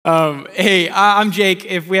I'm Jake.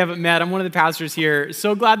 If we haven't met, I'm one of the pastors here.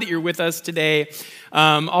 So glad that you're with us today.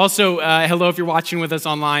 Hello if you're watching with us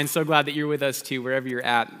online. So glad that you're with us too, wherever you're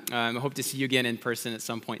at. I hope to see you again in person at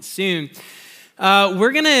some point soon.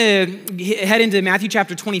 We're going to head into Matthew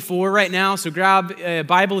chapter 24 right now. So grab a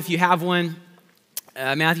Bible if you have one.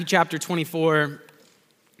 Matthew chapter 24.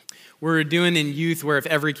 We're doing in youth where if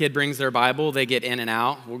every kid brings their Bible, they get in and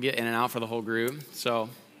out. We'll get in and out for the whole group. So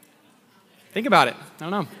think about it. I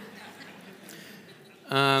don't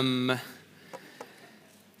know.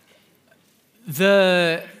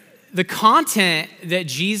 The content that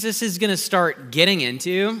Jesus is going to start getting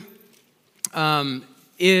into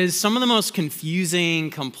is some of the most confusing,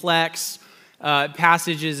 complex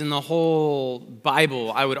passages in the whole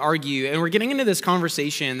Bible, I would argue. And we're getting into this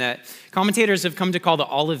conversation that commentators have come to call the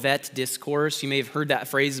Olivet Discourse. You may have heard that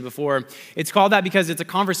phrase before. It's called that because it's a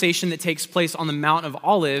conversation that takes place on the Mount of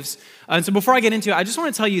Olives. And so before I get into it, I just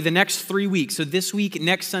want to tell you the next 3 weeks, so this week,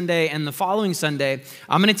 next Sunday, and the following Sunday,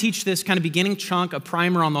 I'm going to teach this kind of beginning chunk, a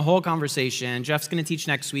primer on the whole conversation. Jeff's going to teach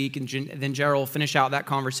next week, and then Gerald will finish out that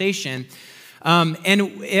conversation. And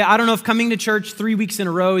I don't know if coming to church 3 weeks in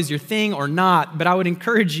a row is your thing or not, but I would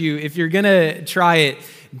encourage you, if you're going to try it,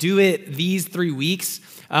 do it these 3 weeks.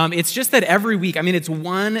 It's just that every week, it's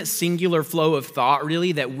one singular flow of thought,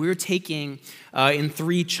 really, that we're taking in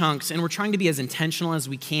 3 chunks, and we're trying to be as intentional as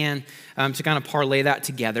we can to kind of parlay that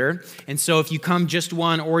together. And so if you come just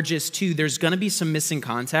 1 or just 2, there's going to be some missing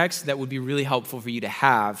context that would be really helpful for you to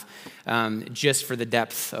have just for the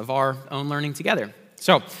depth of our own learning together.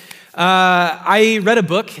 So I read a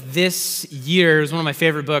book this year. It was one of my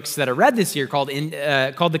favorite books that I read this year called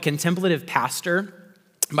The Contemplative Pastor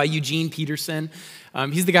by Eugene Peterson.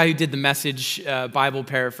 He's the guy who did the Message Bible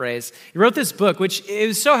paraphrase. He wrote this book, which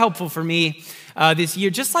is so helpful for me this year.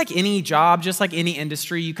 Just like any job, just like any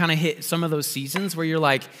industry, you kind of hit some of those seasons where you're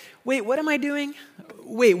like, wait, what am I doing?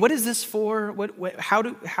 Wait, what is this for? How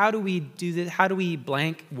do we do this? How do we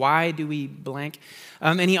blank? Why do we blank?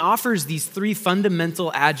 And he offers these 3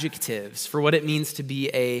 fundamental adjectives for what it means to be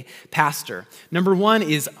a pastor. Number 1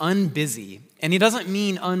 is unbusy. And he doesn't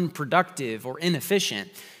mean unproductive or inefficient.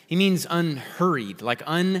 He means unhurried, like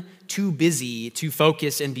too busy to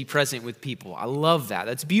focus and be present with people. I love that.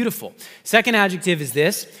 That's beautiful. Second adjective is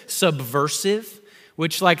this, subversive,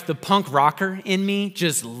 which like the punk rocker in me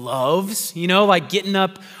just loves, like getting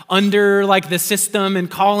up under like the system and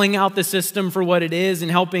calling out the system for what it is and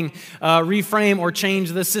helping reframe or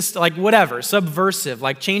change the system, like whatever, subversive,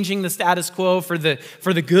 like changing the status quo for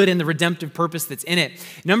the good and the redemptive purpose that's in it.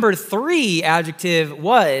 Number 3 adjective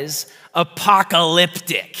was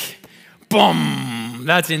apocalyptic. Boom,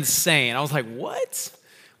 that's insane. I was like, what?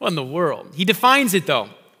 What in the world? He defines it though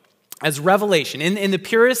as revelation. In the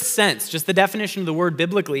purest sense, just the definition of the word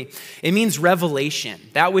biblically, it means revelation,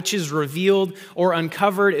 that which is revealed or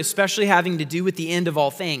uncovered, especially having to do with the end of all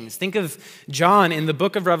things. Think of John in the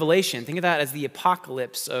book of Revelation. Think of that as the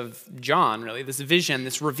apocalypse of John, really, this vision,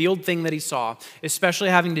 this revealed thing that he saw, especially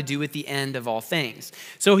having to do with the end of all things.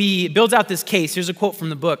 So he builds out this case. Here's a quote from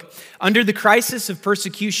the book. Under the crisis of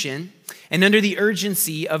persecution and under the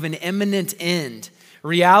urgency of an imminent end,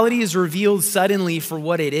 reality is revealed suddenly for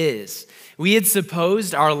what it is. We had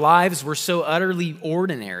supposed our lives were so utterly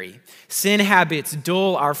ordinary. Sin habits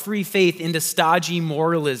dull our free faith into stodgy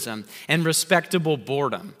moralism and respectable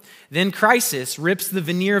boredom. Then crisis rips the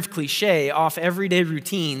veneer of cliche off everyday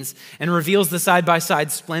routines and reveals the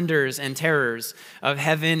side-by-side splendors and terrors of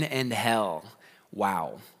heaven and hell.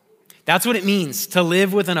 Wow. That's what it means to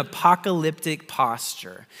live with an apocalyptic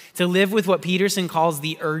posture, to live with what Peterson calls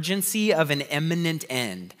the urgency of an imminent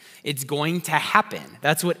end. It's going to happen.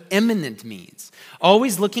 That's what imminent means.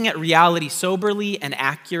 Always looking at reality soberly and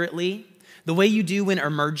accurately, the way you do when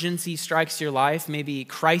emergency strikes your life, maybe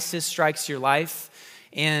crisis strikes your life,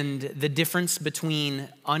 and the difference between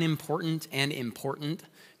unimportant and important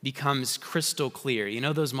becomes crystal clear. You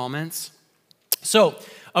know those moments? So,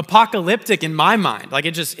 apocalyptic in my mind, like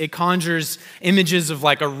it conjures images of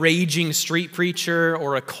like a raging street preacher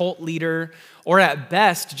or a cult leader, or at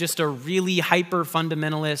best, just a really hyper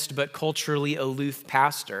fundamentalist but culturally aloof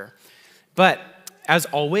pastor. But as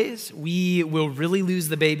always, we will really lose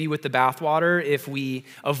the baby with the bathwater if we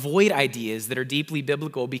avoid ideas that are deeply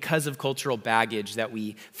biblical because of cultural baggage that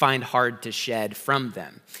we find hard to shed from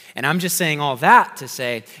them. And I'm just saying all that to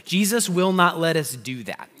say, Jesus will not let us do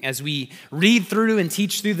that. As we read through and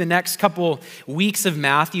teach through the next couple weeks of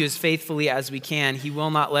Matthew as faithfully as we can, he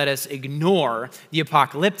will not let us ignore the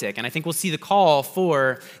apocalyptic. And I think we'll see the call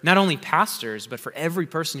for not only pastors, but for every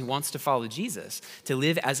person who wants to follow Jesus to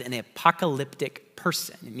live as an apocalyptic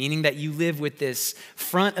person, meaning that you live with this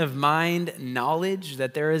front of mind knowledge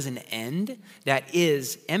that there is an end that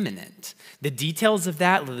is imminent. The details of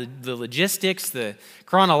that, the logistics, the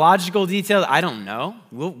chronological details, I don't know.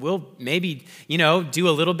 We'll maybe, do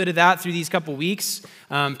a little bit of that through these couple weeks.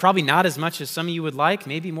 Probably not as much as some of you would like,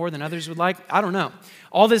 maybe more than others would like. I don't know.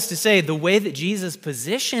 All this to say, the way that Jesus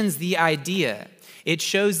positions the idea, it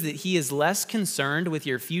shows that he is less concerned with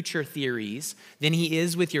your future theories than he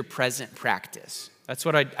is with your present practice. That's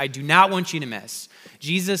what I do not want you to miss.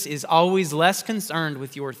 Jesus is always less concerned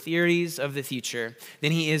with your theories of the future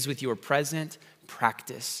than he is with your present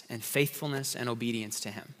practice and faithfulness and obedience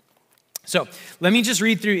to him. So let me just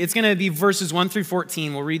read through. It's going to be verses 1 through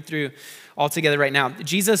 14. We'll read through all together right now.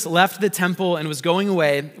 Jesus left the temple and was going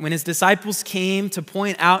away when his disciples came to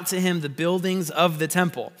point out to him the buildings of the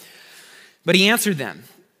temple. But he answered them,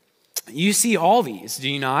 "You see all these, do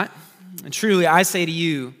you not? And truly, I say to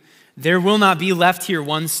you, there will not be left here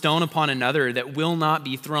one stone upon another that will not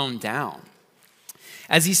be thrown down."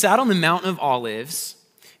 As he sat on the Mount of Olives,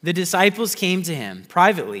 the disciples came to him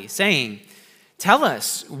privately, saying, "Tell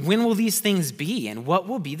us, when will these things be, and what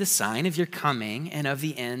will be the sign of your coming and of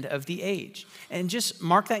the end of the age?" And just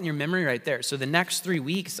mark that in your memory right there. So the next 3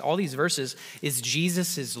 weeks, all these verses, is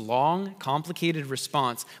Jesus' long, complicated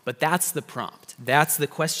response, but that's the prompt. That's the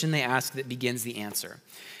question they ask that begins the answer.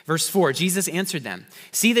 Verse 4, Jesus answered them,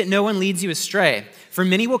 "See that no one leads you astray, for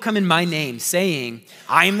many will come in my name, saying,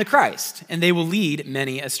 'I am the Christ,' and they will lead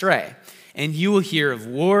many astray. And you will hear of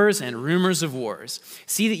wars and rumors of wars.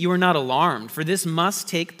 See that you are not alarmed, for this must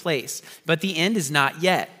take place, but the end is not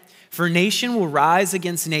yet. For nation will rise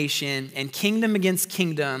against nation, and kingdom against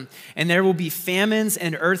kingdom, and there will be famines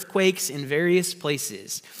and earthquakes in various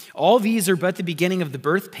places. All these are but the beginning of the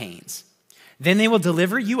birth pains. Then they will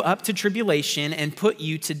deliver you up to tribulation and put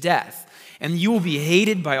you to death, and you will be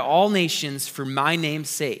hated by all nations for my name's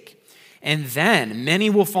sake. And then many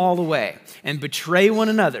will fall away and betray one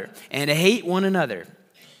another and hate one another.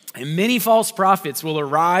 And many false prophets will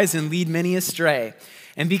arise and lead many astray.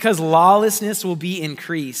 And because lawlessness will be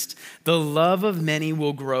increased, the love of many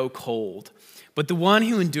will grow cold. But the one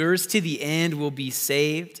who endures to the end will be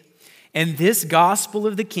saved. And this gospel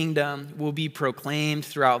of the kingdom will be proclaimed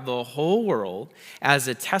throughout the whole world as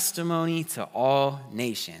a testimony to all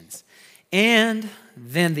nations. And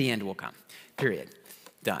then the end will come." Period.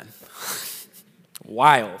 Done.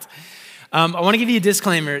 Wild. I want to give you a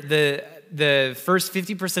disclaimer. The first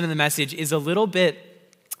 50% of the message is a little bit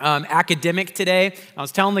academic today. I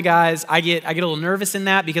was telling the guys, I get a little nervous in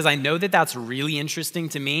that because I know that that's really interesting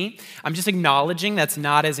to me. I'm just acknowledging that's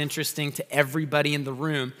not as interesting to everybody in the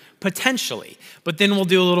room, potentially. But then we'll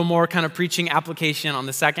do a little more kind of preaching application on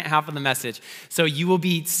the second half of the message. So you will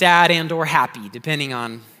be sad and or happy, depending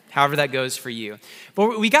on however that goes for you.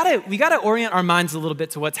 But we gotta orient our minds a little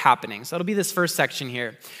bit to what's happening. So it'll be this first section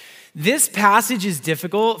here. This passage is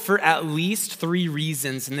difficult for at least 3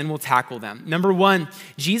 reasons, and then we'll tackle them. Number 1,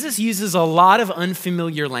 Jesus uses a lot of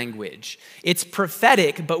unfamiliar language. It's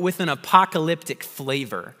prophetic, but with an apocalyptic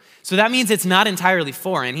flavor. So that means it's not entirely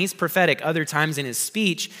foreign. He's prophetic other times in his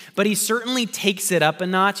speech, but he certainly takes it up a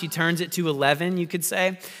notch. He turns it to 11, you could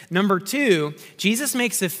say. Number 2, Jesus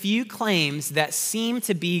makes a few claims that seem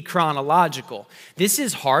to be chronological. This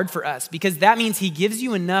is hard for us because that means he gives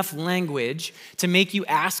you enough language to make you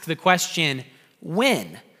ask the question,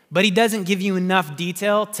 when? But he doesn't give you enough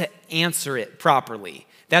detail to answer it properly.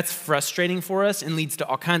 That's frustrating for us and leads to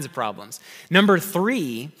all kinds of problems. Number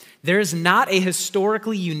 3, there's not a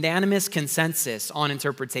historically unanimous consensus on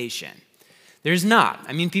interpretation. There's not.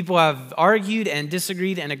 I mean, people have argued and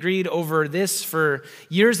disagreed and agreed over this for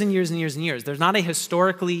years and years and years and years. There's not a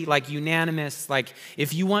historically unanimous,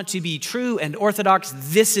 if you want to be true and orthodox,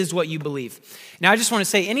 this is what you believe. Now, I just want to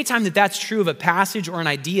say, anytime that that's true of a passage or an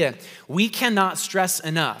idea, we cannot stress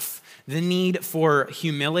enough the need for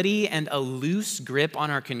humility and a loose grip on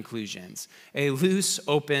our conclusions, a loose,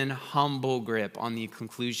 open, humble grip on the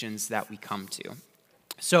conclusions that we come to.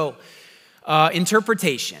 So,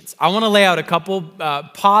 interpretations. I want to lay out a couple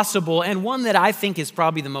possible, and one that I think is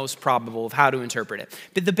probably the most probable of how to interpret it.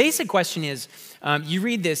 But the basic question is, you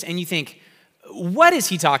read this and you think, what is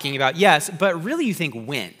he talking about? Yes, but really you think,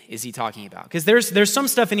 when is he talking about? Because there's some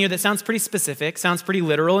stuff in here that sounds pretty specific, sounds pretty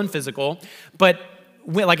literal and physical, but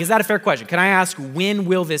is that a fair question? Can I ask, when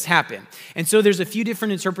will this happen? And so there's a few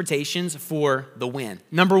different interpretations for the when.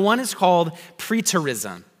 Number 1 is called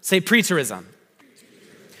preterism. Say preterism.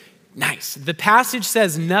 Nice. The passage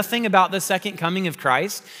says nothing about the second coming of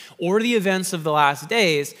Christ or the events of the last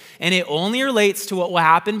days, and it only relates to what will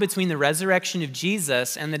happen between the resurrection of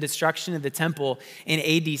Jesus and the destruction of the temple in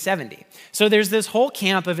AD 70. So there's this whole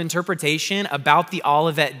camp of interpretation about the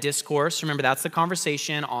Olivet Discourse. Remember, that's the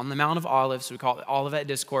conversation on the Mount of Olives. So we call it the Olivet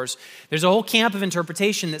Discourse. There's a whole camp of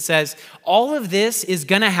interpretation that says all of this is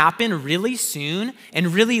going to happen really soon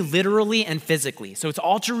and really literally and physically. So it's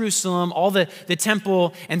all Jerusalem, all the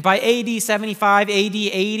temple, and by AD 75, AD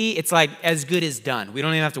 80, it's like as good as done. We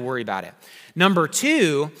don't even have to worry about it. Number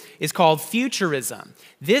two is called futurism.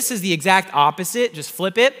 This is the exact opposite. Just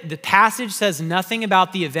flip it. The passage says nothing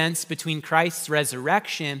about the events between Christ's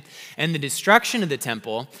resurrection and the destruction of the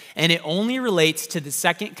temple, and it only relates to the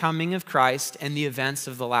second coming of Christ and the events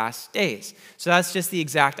of the last days. So that's just the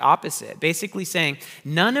exact opposite. Basically saying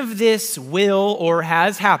none of this will or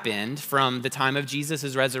has happened from the time of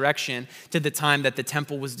Jesus' resurrection to the time that the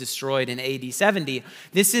temple was destroyed in AD 70.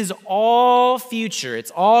 This is all future.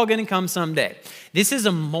 It's all going to come someday. This is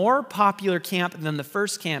a more popular camp than the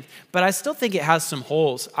first camp, but I still think it has some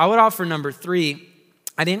holes. I would offer number three.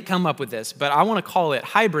 I didn't come up with this, but I want to call it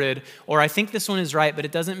hybrid, or I think this one is right, but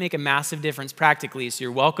it doesn't make a massive difference practically, so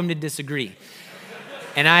you're welcome to disagree.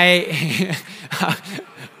 And I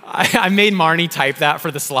made Marnie type that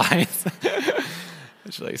for the slides.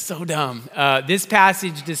 It's like so dumb. This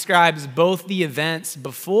passage describes both the events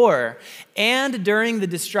before and during the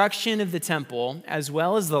destruction of the temple, as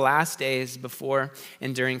well as the last days before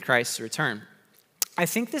and during Christ's return. I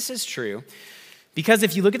think this is true because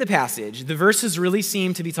if you look at the passage, the verses really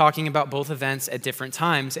seem to be talking about both events at different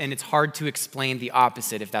times, and it's hard to explain the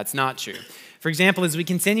opposite if that's not true. For example, as we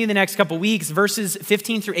continue the next couple weeks, verses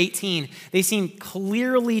 15 through 18, they seem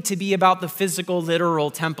clearly to be about the physical,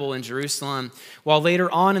 literal temple in Jerusalem, while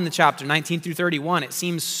later on in the chapter, 19 through 31, it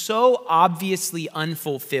seems so obviously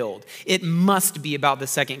unfulfilled. It must be about the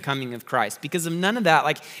second coming of Christ. Because of none of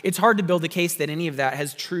that, it's hard to build a case that any of that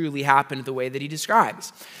has truly happened the way that he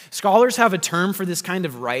describes. Scholars have a term for this kind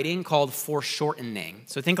of writing called foreshortening.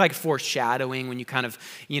 So think like foreshadowing when you kind of,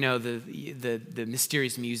 the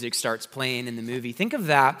mysterious music starts playing in the movie. Think of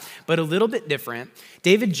that, but a little bit different.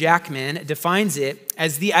 David Jackman defines it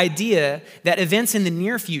as the idea that events in the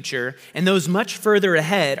near future and those much further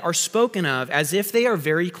ahead are spoken of as if they are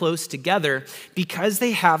very close together because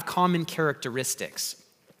they have common characteristics.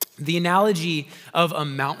 The analogy of a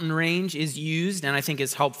mountain range is used and I think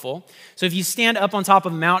is helpful. So if you stand up on top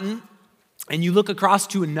of a mountain and you look across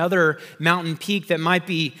to another mountain peak that might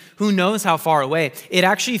be who knows how far away, it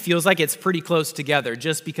actually feels like it's pretty close together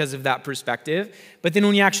just because of that perspective. But then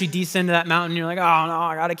when you actually descend to that mountain, you're like, oh no,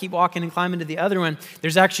 I gotta keep walking and climbing to the other one.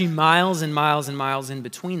 There's actually miles and miles and miles in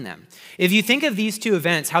between them. If you think of these two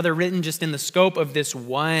events, how they're written just in the scope of this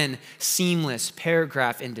one seamless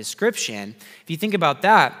paragraph and description, if you think about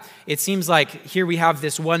that, it seems like here we have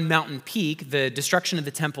this one mountain peak, the destruction of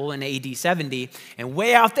the temple in AD 70, and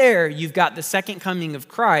way out there, you've got the second coming of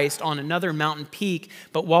Christ on another mountain peak,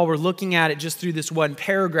 but while we're looking at it just through this one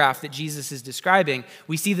paragraph that Jesus is describing,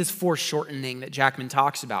 we see this foreshortening that Jackman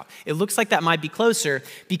talks about. It looks like that might be closer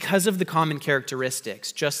because of the common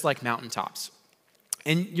characteristics, just like mountaintops.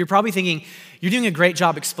 And you're probably thinking, you're doing a great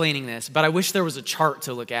job explaining this, but I wish there was a chart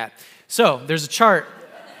to look at. So there's a chart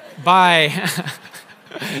by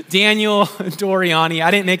Daniel Doriani. I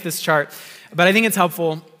didn't make this chart, but I think it's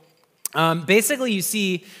helpful. Basically, you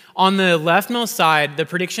see on the leftmost side, the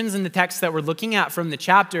predictions in the text that we're looking at from the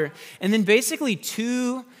chapter, and then basically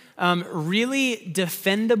two really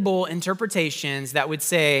defendable interpretations that would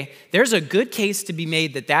say there's a good case to be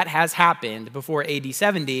made that that has happened before AD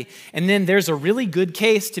 70, and then there's a really good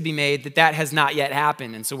case to be made that that has not yet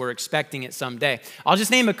happened, and so we're expecting it someday. I'll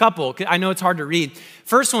just name a couple. I know it's hard to read.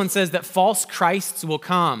 First one says that false Christs will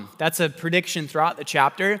come. That's a prediction throughout the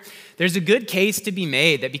chapter. There's a good case to be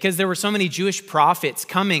made that because there were so many Jewish prophets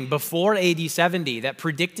coming before AD 70 that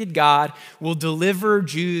predicted God will deliver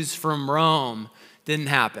Jews from Rome. Didn't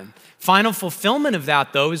happen. Final fulfillment of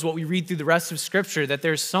that, though, is what we read through the rest of Scripture, that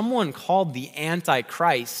there's someone called the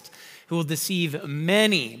Antichrist who will deceive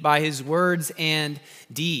many by his words and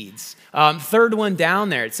deeds. Third one down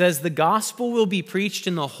there, it says the gospel will be preached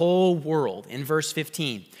in the whole world in verse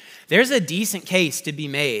 15. There's a decent case to be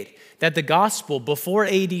made that the gospel before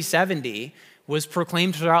AD 70 was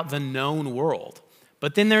proclaimed throughout the known world.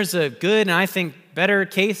 But then there's a good and I think better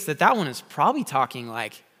case that one is probably talking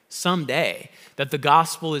like someday, that the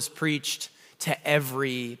gospel is preached to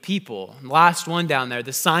every people. Last one down there,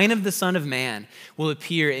 the sign of the Son of Man will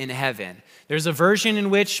appear in heaven. There's a version in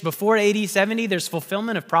which before AD 70, there's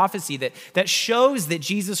fulfillment of prophecy that shows that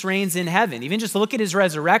Jesus reigns in heaven. Even just look at his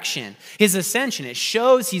resurrection, his ascension. It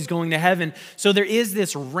shows he's going to heaven. So there is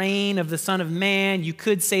this reign of the Son of Man. You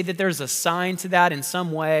could say that there's a sign to that in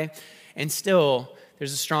some way. And still,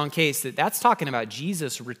 there's a strong case that that's talking about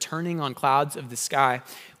Jesus returning on clouds of the sky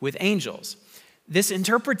with angels. This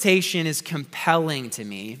interpretation is compelling to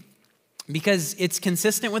me because it's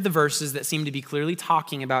consistent with the verses that seem to be clearly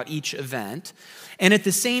talking about each event. And at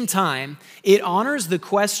the same time, it honors the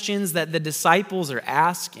questions that the disciples are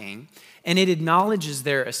asking, and it acknowledges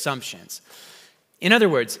their assumptions. In other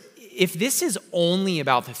words, if this is only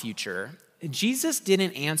about the future, Jesus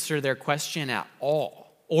didn't answer their question at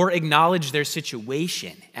all or acknowledge their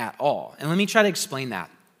situation at all. And let me try to explain that.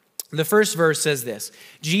 The first verse says this: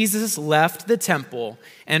 Jesus left the temple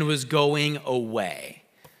and was going away.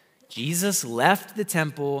 Jesus left the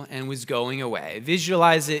temple and was going away.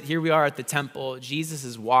 Visualize it. Here we are at the temple. Jesus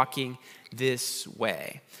is walking this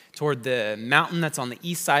way toward the mountain that's on the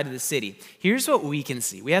east side of the city. Here's what we can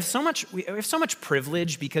see. We have so much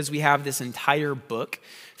privilege because we have this entire book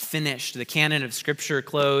finished, the canon of Scripture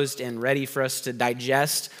closed and ready for us to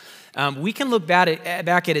digest. We can look back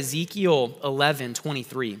at Ezekiel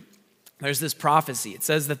 11:23. There's this prophecy. It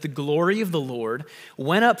says that the glory of the Lord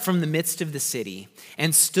went up from the midst of the city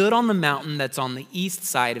and stood on the mountain that's on the east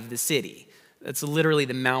side of the city. That's literally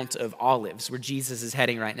the Mount of Olives, where Jesus is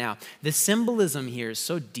heading right now. The symbolism here is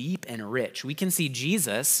so deep and rich. We can see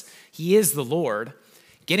Jesus, he is the Lord,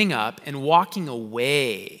 getting up and walking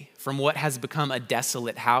away from what has become a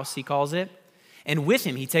desolate house, he calls it. And with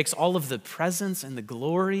him, he takes all of the presence and the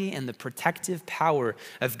glory and the protective power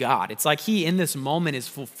of God. It's like he, in this moment, is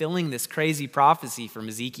fulfilling this crazy prophecy from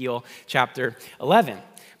Ezekiel chapter 11.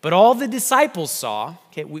 But all the disciples saw,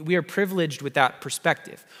 okay, we are privileged with that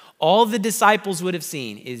perspective. All the disciples would have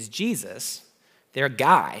seen is Jesus, their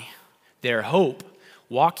guy, their hope,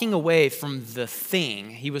 walking away from the thing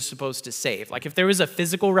he was supposed to save. Like if there was a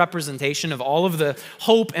physical representation of all of the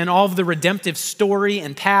hope and all of the redemptive story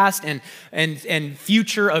and past and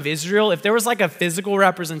future of Israel, if there was like a physical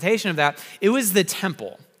representation of that, it was the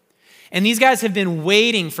temple. And these guys have been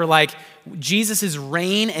waiting for like Jesus'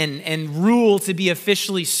 reign and rule to be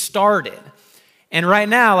officially started. And right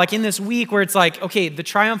now, like in this week where it's like, okay, the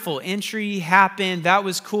triumphal entry happened. That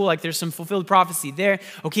was cool. Like there's some fulfilled prophecy there.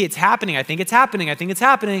 Okay, it's happening. I think it's happening.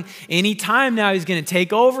 Anytime now he's going to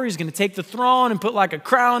take over. He's going to take the throne and put like a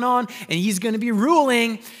crown on and he's going to be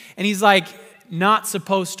ruling. And he's like not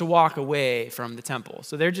supposed to walk away from the temple.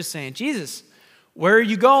 So they're just saying, Jesus, where are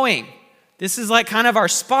you going? This is like kind of our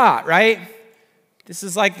spot, right? This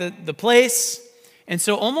is like the place. And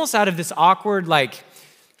so almost out of this awkward like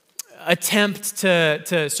attempt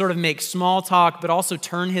to sort of make small talk, but also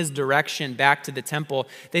turn his direction back to the temple,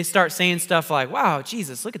 they start saying stuff like, wow,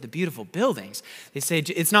 Jesus, look at the beautiful buildings. They say,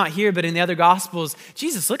 it's not here, but in the other gospels,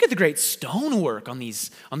 Jesus, look at the great stonework on these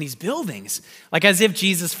buildings. Like as if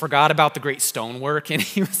Jesus forgot about the great stonework and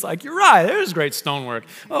he was like, you're right, there's great stonework.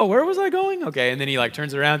 Oh, where was I going? Okay, and then he like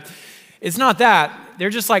turns around. It's not that. They're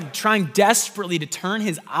just like trying desperately to turn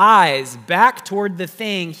his eyes back toward the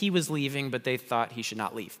thing he was leaving, but they thought he should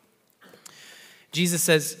not leave. Jesus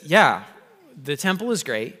says, yeah, the temple is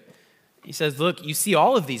great. He says, look, you see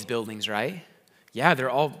all of these buildings, right? Yeah, they're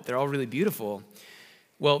all really beautiful.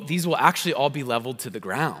 Well, these will actually all be leveled to the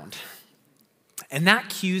ground. And that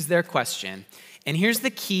cues their question. And here's the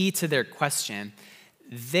key to their question.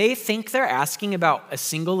 They think they're asking about a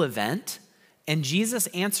single event, and Jesus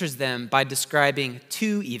answers them by describing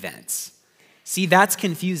two events. See, that's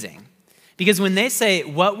confusing. Because when they say,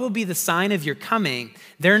 what will be the sign of your coming,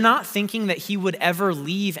 they're not thinking that he would ever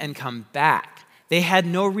leave and come back. They had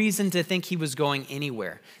no reason to think he was going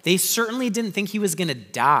anywhere. They certainly didn't think he was going to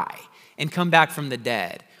die and come back from the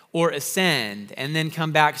dead or ascend and then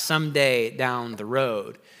come back someday down the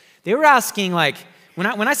road. They were asking like, when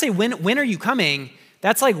I say when are you coming,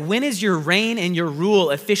 that's like when is your reign and your rule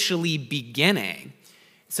officially beginning?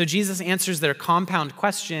 So Jesus answers their compound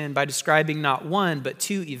question by describing not one, but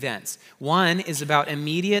two events. One is about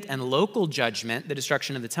immediate and local judgment, the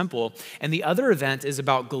destruction of the temple, and the other event is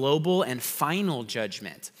about global and final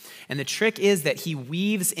judgment. And the trick is that he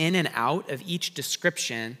weaves in and out of each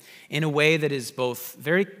description in a way that is both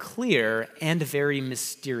very clear and very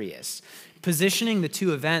mysterious, positioning the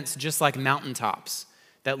two events just like mountaintops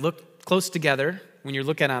that look close together when you're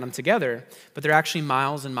looking at them together, but they're actually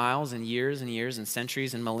miles and miles and years and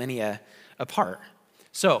centuries and millennia apart.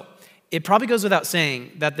 So it probably goes without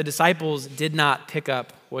saying that the disciples did not pick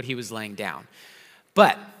up what he was laying down.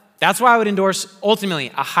 But That's why I would endorse,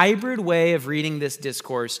 ultimately, a hybrid way of reading this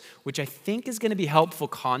discourse, which I think is going to be helpful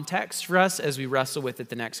context for us as we wrestle with it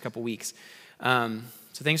the next couple weeks. So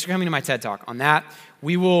thanks for coming to my TED Talk on that.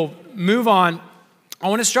 We will move on. I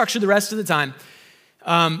want to structure the rest of the time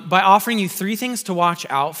by offering you 3 things to watch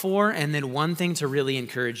out for and then 1 thing to really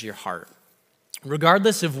encourage your heart.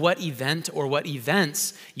 Regardless of what event or what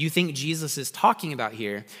events you think Jesus is talking about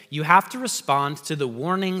here, you have to respond to the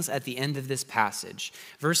warnings at the end of this passage,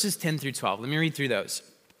 verses 10 through 12. Let me read through those.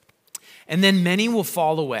 And then many will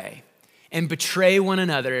fall away and betray one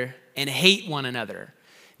another and hate one another.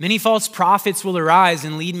 Many false prophets will arise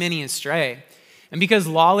and lead many astray. And because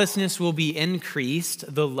lawlessness will be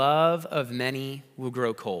increased, the love of many will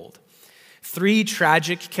grow cold. 3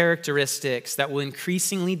 tragic characteristics that will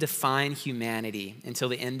increasingly define humanity until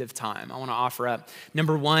the end of time. I want to offer up.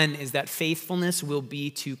 Number 1 is that faithfulness will be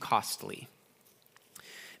too costly.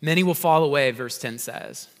 Many will fall away, verse 10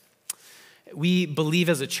 says. We believe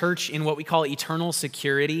as a church in what we call eternal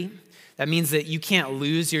security. That means that you can't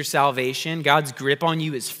lose your salvation. God's grip on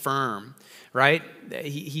you is firm, right?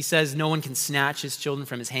 He says no one can snatch his children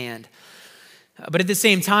from his hand. But at the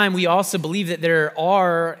same time, we also believe that there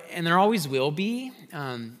are, and there always will be,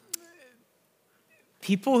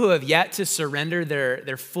 people who have yet to surrender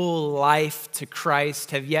their full life to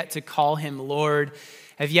Christ, have yet to call him Lord,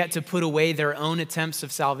 have yet to put away their own attempts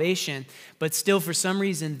of salvation, but still for some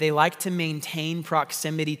reason they like to maintain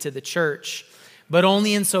proximity to the church, but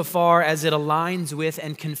only insofar as it aligns with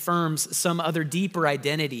and confirms some other deeper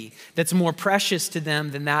identity that's more precious to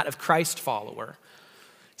them than that of Christ follower.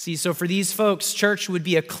 See, so for these folks, church would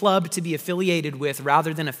be a club to be affiliated with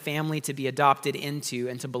rather than a family to be adopted into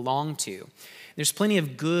and to belong to. There's plenty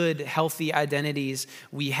of good, healthy identities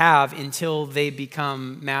we have until they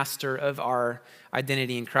become master of our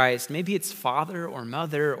identity in Christ. Maybe it's father or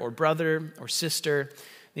mother or brother or sister.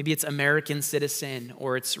 Maybe it's American citizen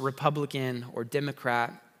or it's Republican or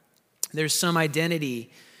Democrat. There's some identity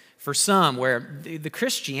for some where the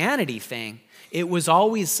Christianity thing, it was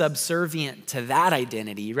always subservient to that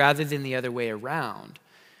identity rather than the other way around.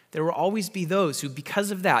 There will always be those who,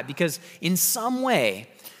 because of that, because in some way,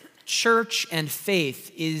 church and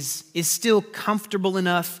faith is still comfortable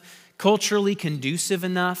enough, culturally conducive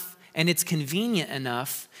enough, and it's convenient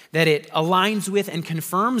enough that it aligns with and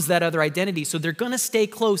confirms that other identity. So they're going to stay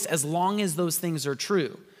close as long as those things are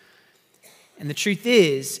true. And the truth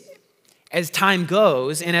is, as time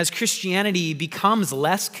goes and as Christianity becomes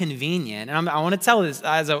less convenient, and I want to tell this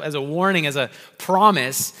as a warning, as a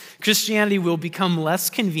promise, Christianity will become less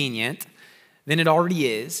convenient than it already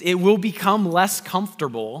is. It will become less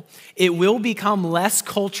comfortable. It will become less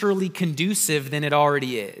culturally conducive than it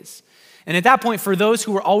already is. And at that point, for those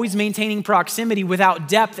who are always maintaining proximity without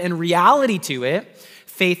depth and reality to it,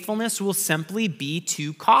 faithfulness will simply be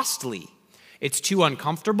too costly. It's too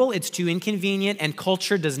uncomfortable, it's too inconvenient, and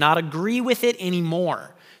culture does not agree with it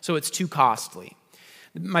anymore. So it's too costly.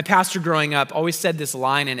 My pastor growing up always said this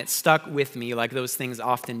line, and it stuck with me like those things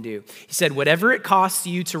often do. He said, whatever it costs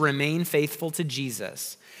you to remain faithful to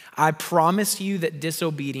Jesus, I promise you that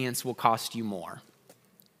disobedience will cost you more.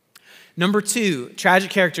 Number 2,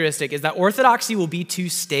 tragic characteristic is that orthodoxy will be too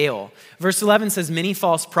stale. Verse 11 says, many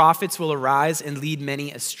false prophets will arise and lead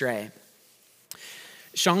many astray.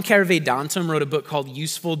 Shankar Vedantam wrote a book called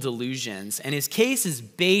Useful Delusions, and his case is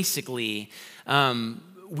basically,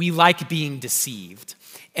 we like being deceived.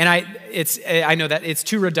 And I know that it's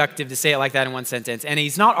too reductive to say it like that in one sentence, and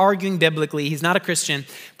he's not arguing biblically, he's not a Christian,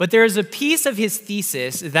 but there's a piece of his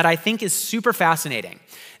thesis that I think is super fascinating,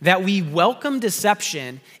 that we welcome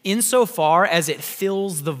deception insofar as it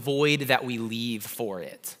fills the void that we leave for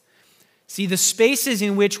it. See, the spaces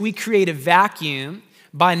in which we create a vacuum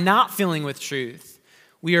by not filling with truth,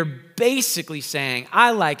 we are basically saying,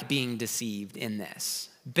 I like being deceived in this,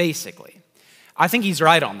 basically. I think he's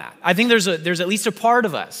right on that. I think there's at least a part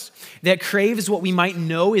of us that craves what we might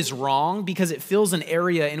know is wrong because it fills an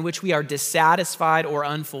area in which we are dissatisfied or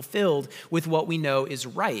unfulfilled with what we know is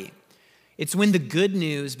right. It's when the good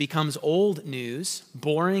news becomes old news,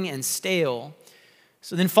 boring and stale.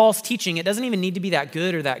 So then false teaching, it doesn't even need to be that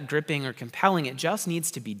good or that gripping or compelling. It just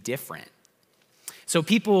needs to be different. So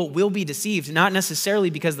people will be deceived, not necessarily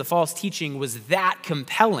because the false teaching was that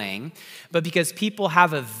compelling, but because people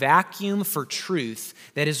have a vacuum for truth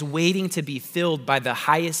that is waiting to be filled by the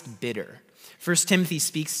highest bidder. 1 Timothy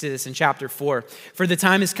speaks to this in chapter 4. For the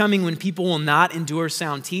time is coming when people will not endure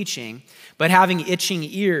sound teaching, but having itching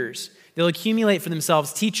ears, they'll accumulate for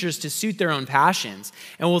themselves teachers to suit their own passions,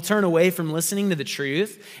 and will turn away from listening to the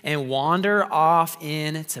truth and wander off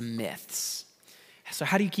into myths. So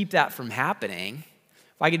how do you keep that from happening?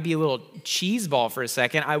 if I could be a little cheese ball for a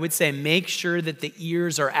second, I would say make sure that the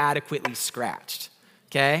ears are adequately scratched,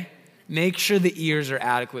 okay? Make sure the ears are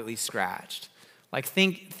adequately scratched. Like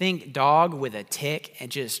think dog with a tick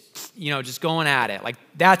and just going at it. Like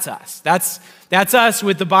that's us. That's us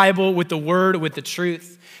with the Bible, with the word, with the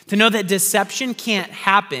truth. To know that deception can't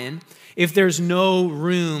happen if there's no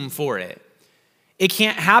room for it. It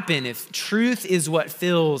can't happen if truth is what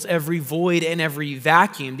fills every void and every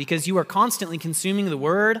vacuum, because you are constantly consuming the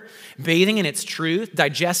word, bathing in its truth,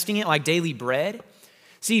 digesting it like daily bread.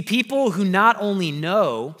 See, people who not only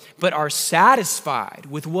know, but are satisfied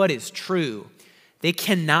with what is true, they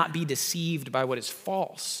cannot be deceived by what is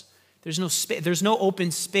false. There's no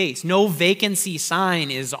open space. No vacancy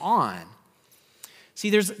sign is on.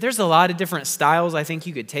 See, there's a lot of different styles I think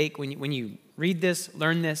you could take when you read this,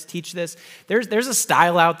 learn this, teach this. There's a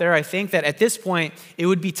style out there, I think, that at this point, it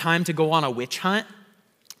would be time to go on a witch hunt.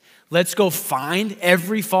 Let's go find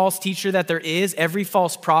every false teacher that there is, every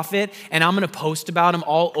false prophet, and I'm going to post about them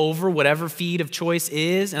all over whatever feed of choice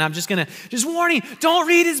is, and I'm just warning, don't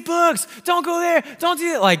read his books, don't go there, don't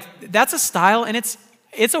do it. Like, that's a style, and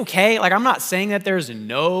it's okay. Like, I'm not saying that there's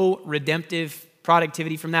no redemptive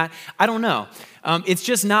productivity from that. I don't know. It's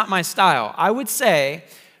just not my style. I would say,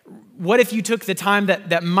 what if you took the time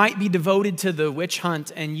that might be devoted to the witch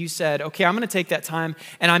hunt and you said, okay, I'm going to take that time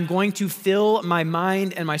and I'm going to fill my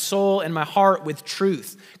mind and my soul and my heart with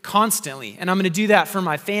truth constantly. And I'm going to do that for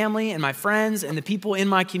my family and my friends and the people in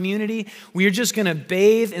my community. We are just going to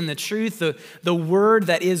bathe in the truth, the word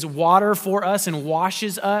that is water for us and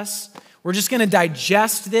washes us. We're just going to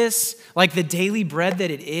digest this like the daily bread that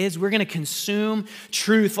it is. We're going to consume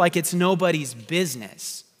truth like it's nobody's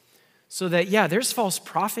business. So that, yeah, there's false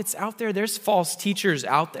prophets out there. There's false teachers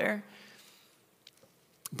out there.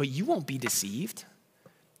 But you won't be deceived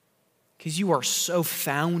because you are so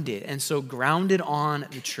founded and so grounded on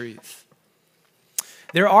the truth.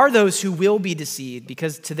 There are those who will be deceived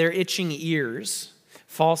because to their itching ears,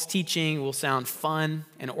 false teaching will sound fun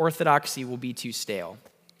and orthodoxy will be too stale.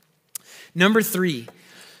 Number 3,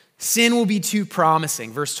 sin will be too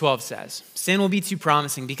promising. Verse 12 says, sin will be too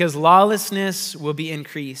promising because lawlessness will be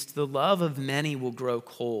increased. The love of many will grow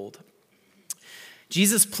cold.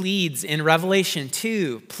 Jesus pleads in Revelation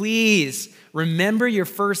 2, please remember your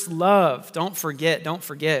first love. Don't forget.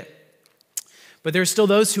 But there's still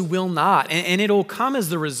those who will not. And it'll come as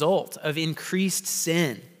the result of increased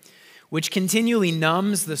sin, which continually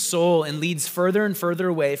numbs the soul and leads further and further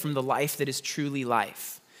away from the life that is truly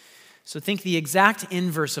life. So think the exact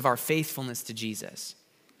inverse of our faithfulness to Jesus.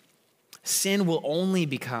 Sin will only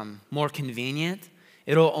become more convenient.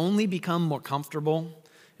 It'll only become more comfortable.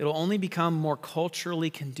 It'll only become more culturally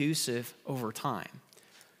conducive over time.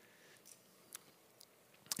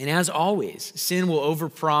 And as always, sin will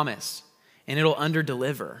overpromise and it'll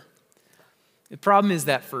underdeliver. The problem is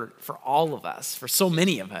that for all of us, for so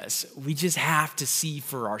many of us, we just have to see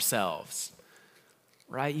for ourselves.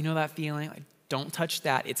 Right? You know that feeling? Like, don't touch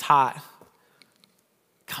that. It's hot.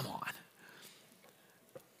 Come on.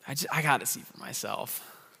 I got to see for myself.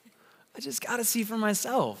 I just got to see for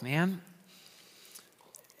myself, man.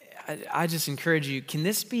 I just encourage you, can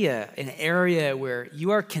this be an area where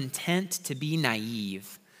you are content to be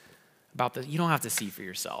naive about you don't have to see for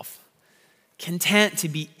yourself. Content to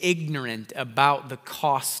be ignorant about the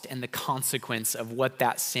cost and the consequence of what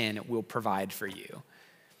that sin will provide for you.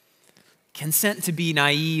 Consent to be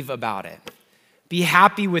naive about it. Be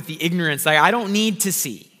happy with the ignorance. Like, I don't need to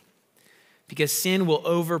see. Because sin will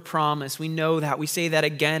overpromise. We know that. We say that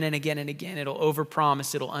again and again and again. It'll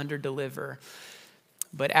overpromise. It'll underdeliver.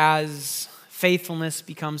 But as faithfulness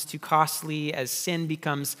becomes too costly, as sin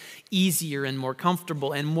becomes easier and more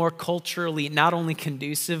comfortable and more culturally not only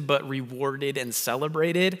conducive but rewarded and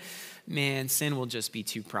celebrated, man, sin will just be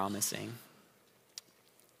too promising.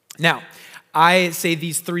 Now, I say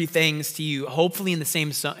these 3 things to you, hopefully in the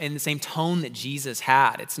same tone that Jesus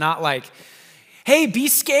had. It's not like, hey, be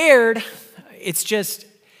scared. It's just,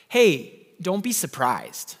 hey, don't be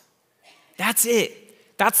surprised. That's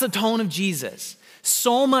it. That's the tone of Jesus.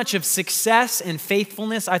 So much of success and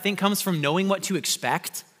faithfulness, I think, comes from knowing what to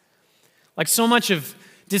expect. Like, so much of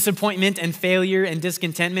disappointment and failure and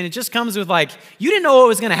discontentment, it just comes with like, you didn't know what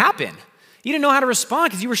was going to happen. You didn't know how to respond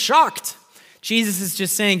because you were shocked. Jesus is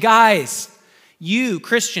just saying, guys, you,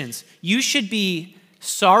 Christians, you should be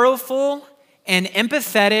sorrowful and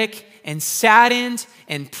empathetic and saddened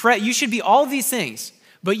and you should be all of these things,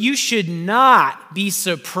 but you should not be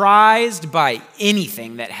surprised by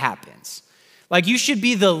anything that happens. Like, you should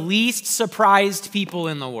be the least surprised people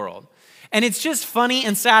in the world. And it's just funny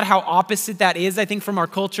and sad how opposite that is, I think, from our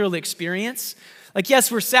cultural experience. Like,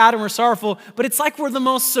 yes, we're sad and we're sorrowful, but it's like we're the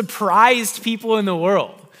most surprised people in the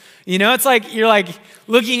world. You know, it's like you're like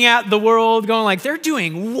looking at the world going like, they're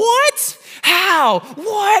doing what? How?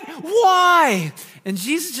 What? Why? And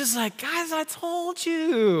Jesus is just like, guys, I told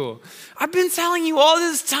you. I've been telling you all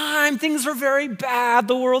this time, things are very bad.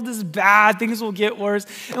 The world is bad. Things will get worse.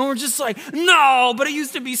 And we're just like, no, but it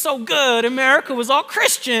used to be so good. America was all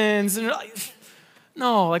Christians. And like,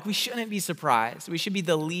 no, like we shouldn't be surprised. We should be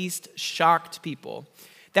the least shocked people.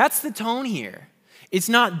 That's the tone here. It's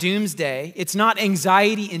not doomsday. It's not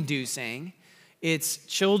anxiety-inducing. It's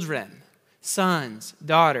children, sons,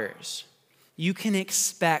 daughters. You can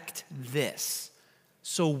expect this.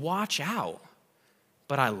 So watch out.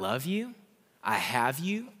 But I love you. I have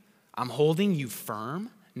you. I'm holding you firm.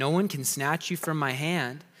 No one can snatch you from my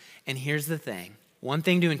hand. And here's the thing. One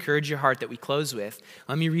thing to encourage your heart that we close with.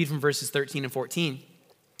 Let me read from verses 13 and 14.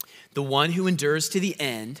 The one who endures to the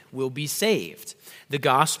end will be saved. The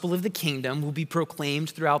gospel of the kingdom will be proclaimed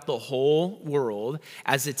throughout the whole world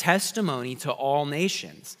as a testimony to all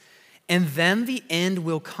nations. And then the end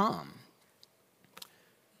will come.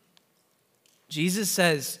 Jesus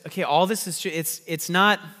says, okay, all this is true. It's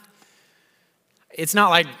not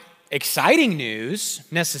like exciting news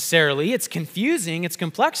necessarily. It's confusing, it's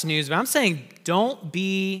complex news, but I'm saying don't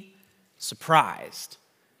be surprised.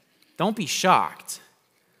 Don't be shocked.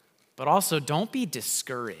 But also don't be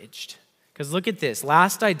discouraged. Because look at this.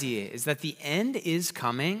 Last idea is that the end is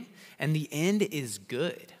coming and the end is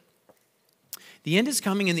good. The end is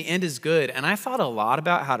coming and the end is good. And I thought a lot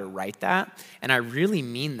about how to write that, and I really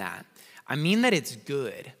mean that. I mean that it's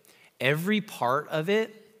good. Every part of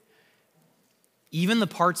it, even the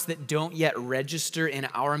parts that don't yet register in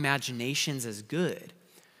our imaginations as good.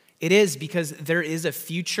 It is because there is a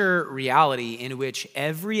future reality in which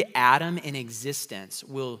every atom in existence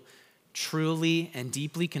will truly and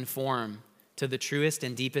deeply conform to the truest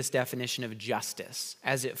and deepest definition of justice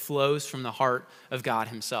as it flows from the heart of God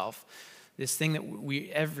himself. This thing that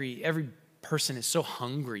every person is so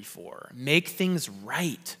hungry for. Make things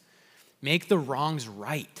right. Make the wrongs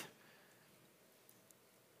right.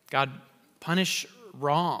 God, punish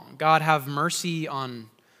wrong. God, have mercy on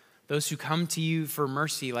those who come to you for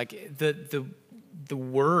mercy. Like the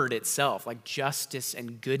word itself, like justice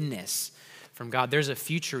and goodness from God. There's a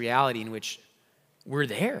future reality in which we're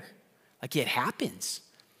there. Like it happens.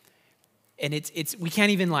 And it's we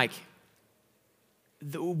can't even like,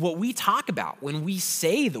 what we talk about when we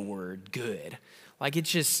say the word good, like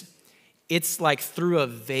it's like through a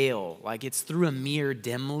veil, like it's through a mirror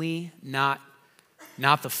dimly, not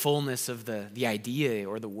the fullness of the idea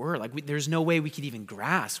or the word. Like there's no way we could even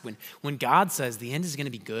grasp when God says the end is going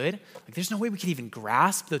to be good. Like there's no way we could even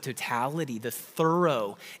grasp the totality, the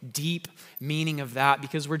thorough, deep meaning of that,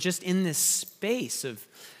 because we're just in this space of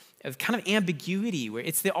kind of ambiguity where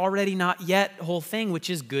it's the already not yet whole thing,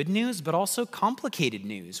 which is good news, but also complicated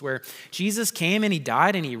news, where Jesus came and he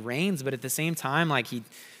died and he reigns, but at the same time, like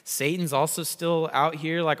Satan's also still out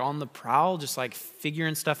here like on the prowl, just like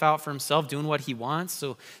figuring stuff out for himself, doing what he wants.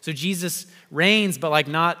 So Jesus reigns, but like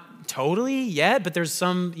not totally yet, but there's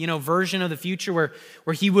some, version of the future where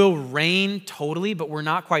he will reign totally, but we're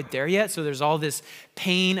not quite there yet. So there's all this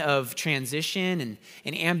pain of transition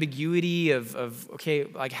and ambiguity of okay,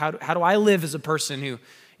 like how do I live as a person who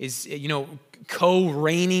is,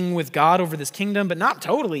 co-reigning with God over this kingdom, but not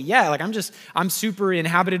totally. Yeah, like I'm super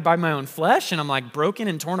inhabited by my own flesh, and I'm like broken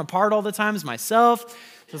and torn apart all the time as myself.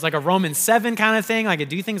 So it's like a Romans 7 kind of thing. Like I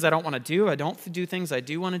do things I don't want to do. I don't do things I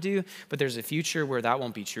do want to do, but there's a future where that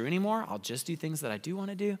won't be true anymore. I'll just do things that I do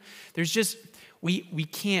want to do. There's just, we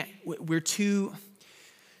can't, we're too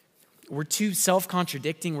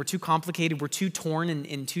self-contradicting. We're too complicated. We're too torn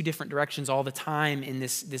in two different directions all the time in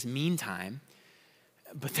this meantime.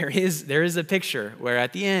 But there is a picture where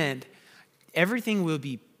at the end, everything will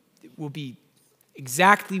be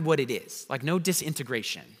exactly what it is. Like no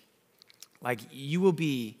disintegration. Like you will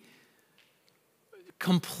be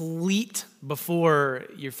complete before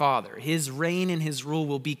your Father. His reign and his rule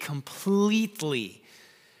will be completely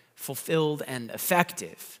fulfilled and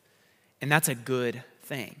effective. And that's a good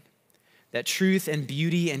thing. That truth and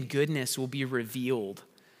beauty and goodness will be revealed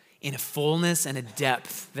in a fullness and a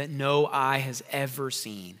depth that no eye has ever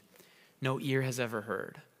seen, no ear has ever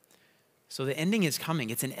heard. So the ending is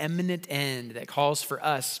coming. It's an imminent end that calls for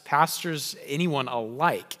us, pastors, anyone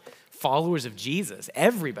alike, followers of Jesus,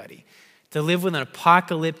 everybody, to live with an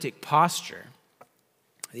apocalyptic posture.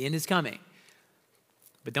 The end is coming.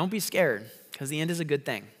 But don't be scared, because the end is a good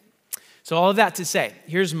thing. So all of that to say,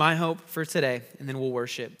 here's my hope for today, and then we'll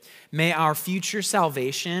worship. May our future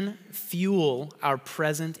salvation fuel our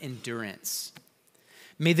present endurance.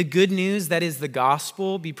 May the good news, that is the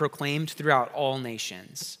gospel, be proclaimed throughout all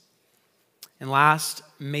nations. And last,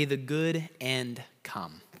 may the good end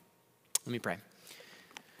come. Let me pray.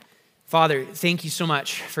 Father, thank you so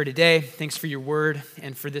much for today. Thanks for your word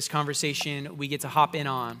and for this conversation we get to hop in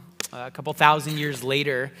on a couple thousand years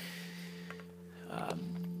later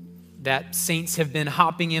that saints have been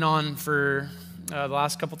hopping in on for the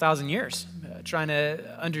last couple thousand years, trying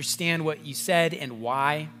to understand what you said and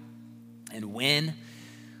why and when.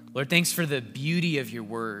 Lord, thanks for the beauty of your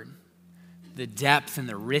word, the depth and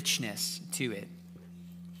the richness to it.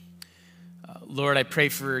 Lord, I pray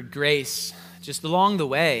for grace just along the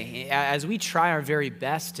way as we try our very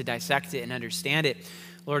best to dissect it and understand it.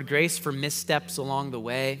 Lord, grace for missteps along the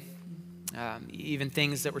way, even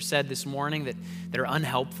things that were said this morning that are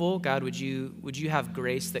unhelpful. God, would you have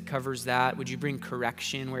grace that covers that? Would you bring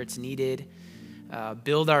correction where it's needed?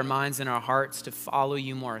 Build our minds and our hearts to follow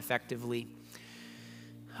you more effectively.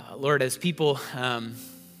 Lord, as people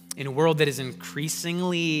in a world that is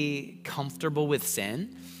increasingly comfortable with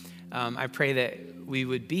sin, I pray that we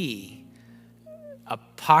would be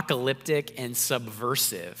apocalyptic and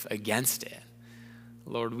subversive against it.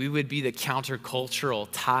 Lord, we would be the countercultural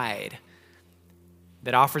tide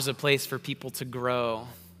that offers a place for people to grow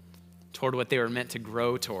toward what they were meant to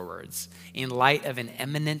grow towards in light of an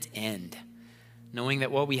imminent end, knowing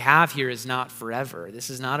that what we have here is not forever. This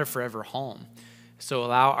is not a forever home. So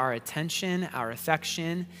allow our attention, our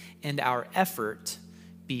affection, and our effort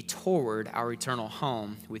be toward our eternal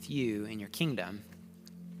home with you in your kingdom.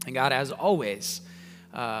 And God, as always,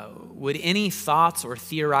 would any thoughts or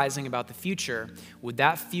theorizing about the future, would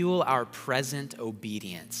that fuel our present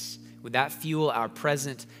obedience? Would that fuel our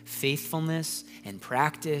present faithfulness and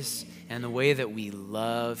practice and the way that we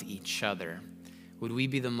love each other? Would we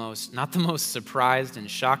be not the most surprised and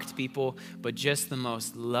shocked people, but just the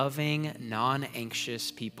most loving,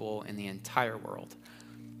 non-anxious people in the entire world?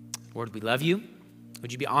 Lord, we love you.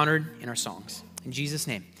 Would you be honored in our songs? In Jesus'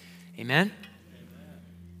 name, amen.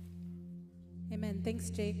 Amen.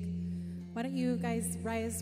 Thanks, Jake. Why don't you guys rise?